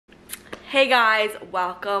Hey guys,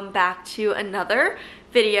 welcome back to another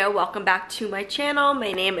video. Welcome back to my channel.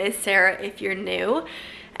 My name is Sarah if you're new.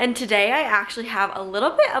 And today I actually have a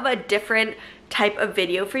little bit of a different type of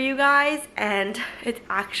video for you guys, and it's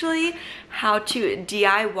actually how to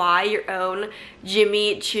DIY your own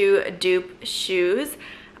Jimmy Choo dupe shoes.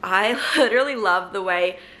 I literally love the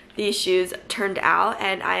way these shoes turned out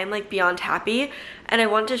and I am like beyond happy, and I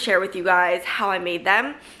want to share with you guys how I made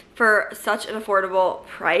them for such an affordable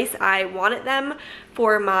price. I wanted them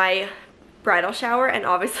for my bridal shower, and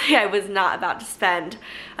obviously I was not about to spend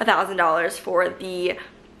 $1,000 for the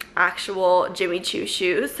actual Jimmy Choo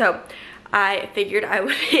shoes, so I figured I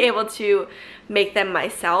would be able to make them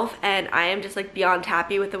myself, and I am just like beyond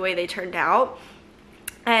happy with the way they turned out.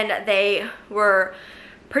 And they were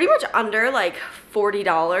pretty much under like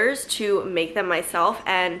 $40 to make them myself,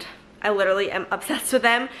 and I literally am obsessed with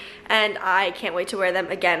them, and I can't wait to wear them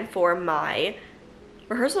again for my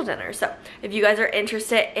rehearsal dinner. So if you guys are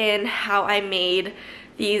interested in how I made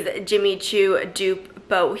these Jimmy Choo dupe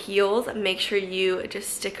bow heels, make sure you just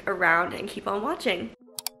stick around and keep on watching.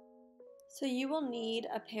 So you will need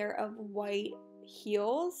a pair of white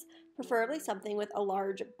heels, preferably something with a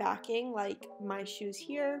large backing like my shoes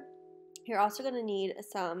here. You're also going to need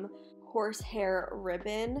some horsehair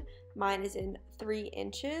ribbon. Mine is in 3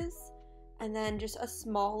 inches. And then just a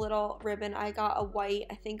small little ribbon. I got a white,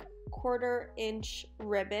 I think 1/4 inch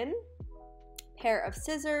ribbon, pair of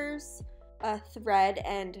scissors, a thread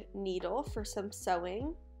and needle for some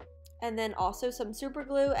sewing, and then also some super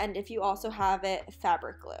glue, and if you also have it,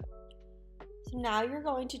 fabric glue. So now you're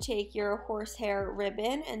going to take your horsehair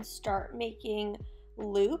ribbon and start making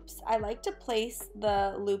loops. I like to place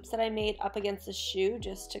the loops that I made up against the shoe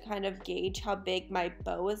just to kind of gauge how big my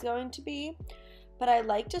bow is going to be. But I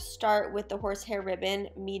like to start with the horsehair ribbon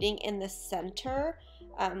meeting in the center,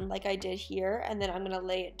 like I did here, and then I'm going to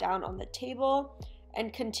lay it down on the table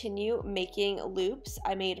and continue making loops.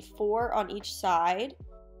 I made 4 on each side.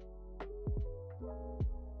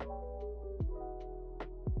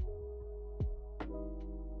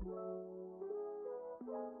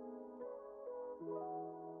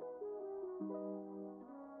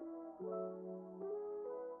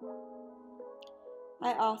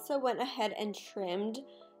 I also went ahead and trimmed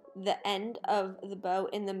the end of the bow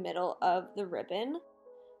in the middle of the ribbon.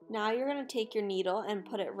 Now you're going to take your needle and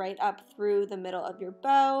put it right up through the middle of your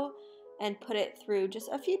bow and put it through just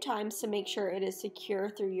a few times to make sure it is secure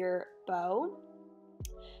through your bow.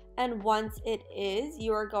 And once it is,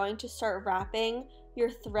 you are going to start wrapping your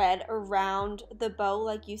thread around the bow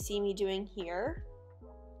like you see me doing here.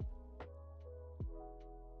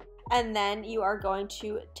 And then you are going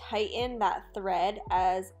to tighten that thread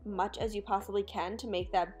as much as you possibly can to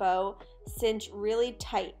make that bow cinch really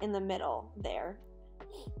tight in the middle there.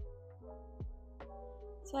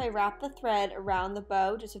 So I wrapped the thread around the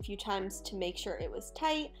bow just a few times to make sure it was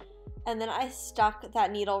tight, and then I stuck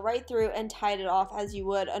that needle right through and tied it off as you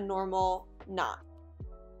would a normal knot.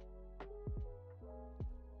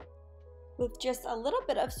 With just a little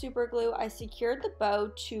bit of super glue, I secured the bow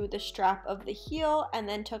to the strap of the heel and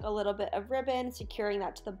then took a little bit of ribbon, securing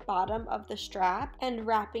that to the bottom of the strap and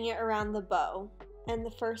wrapping it around the bow. And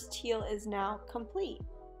the first heel is now complete.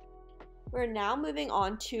 We're now moving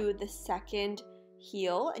on to the second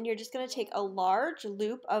heel, and you're just going to take a large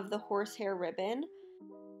loop of the horsehair ribbon.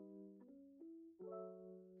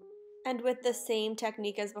 And with the same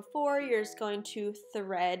technique as before, you're just going to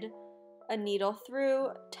thread a needle through,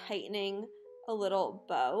 tightening a little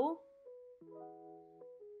bow.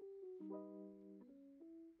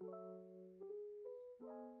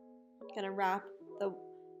 Gonna wrap the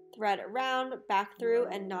thread around, back through,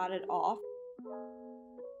 and knot it off.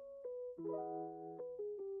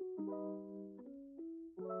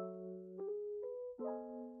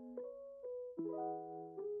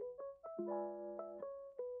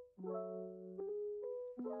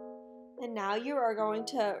 And now you are going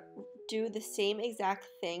to do the same exact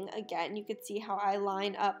thing again. You could see how I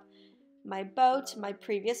line up my bow to my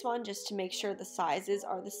previous one just to make sure the sizes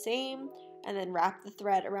are the same, and then wrap the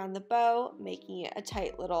thread around the bow, making it a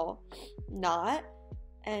tight little knot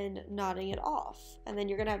and knotting it off. And then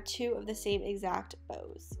you're gonna have 2 of the same exact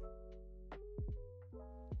bows.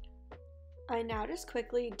 I now just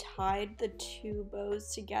quickly tied the 2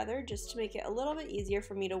 bows together just to make it a little bit easier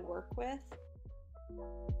for me to work with.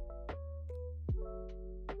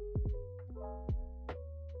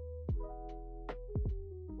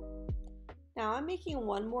 Now I'm making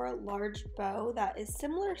one more large bow that is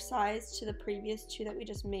similar size to the previous 2 that we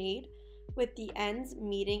just made, with the ends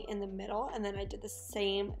meeting in the middle, and then I did the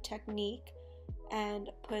same technique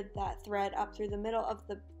and put that thread up through the middle of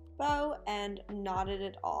the bow and knotted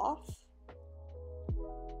it off.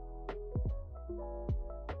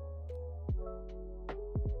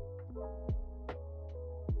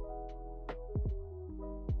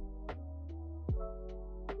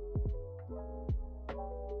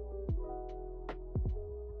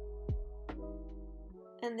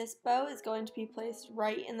 And this bow is going to be placed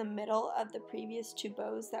right in the middle of the previous 2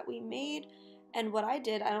 bows that we made. And what I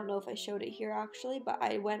did, I don't know if I showed it here actually, but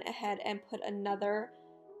I went ahead and put another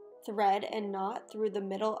thread and knot through the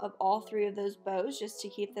middle of all 3 of those bows just to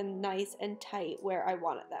keep them nice and tight where I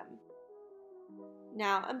wanted them.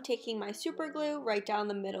 Now I'm taking my super glue right down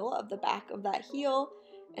the middle of the back of that heel,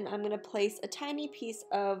 and I'm going to place a tiny piece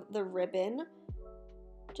of the ribbon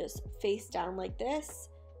just face down like this.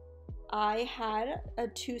 I had a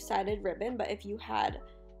 2-sided ribbon, but if you had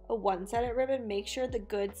a 1-sided ribbon, make sure the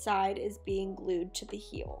good side is being glued to the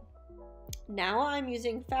heel. Now I'm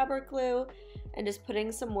using fabric glue and just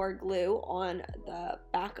putting some more glue on the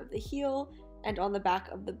back of the heel and on the back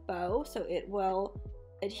of the bow so it will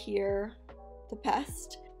adhere the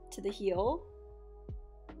best to the heel.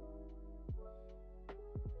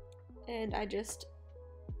 And I just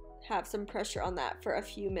have some pressure on that for a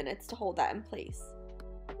few minutes to hold that in place.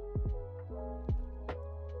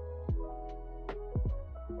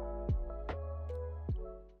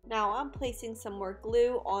 Now I'm placing some more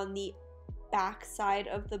glue on the back side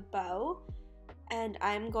of the bow, and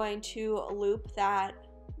I'm going to loop that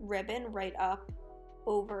ribbon right up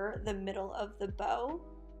over the middle of the bow.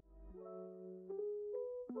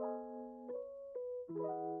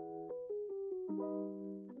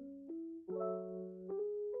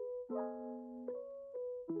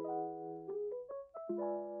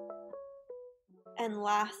 And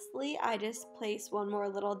lastly, I just place one more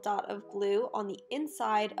little dot of glue on the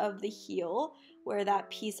inside of the heel where that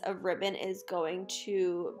piece of ribbon is going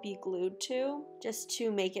to be glued to, just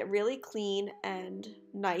to make it really clean and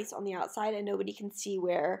nice on the outside and nobody can see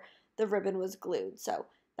where the ribbon was glued. So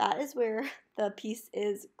that is where the piece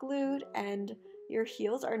is glued and your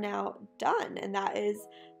heels are now done, and that is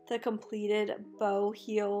the completed bow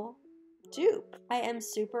heel dupe. I am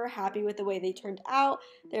super happy with the way they turned out.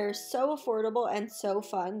 They're so affordable and so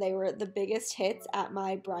fun. They were the biggest hits at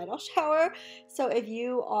my bridal shower. So if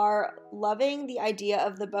you are loving the idea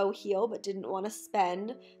of the bow heel but didn't want to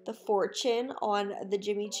spend the fortune on the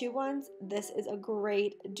Jimmy Choo ones, this is a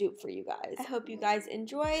great dupe for you guys. I hope you guys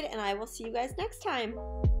enjoyed, and I will see you guys next time.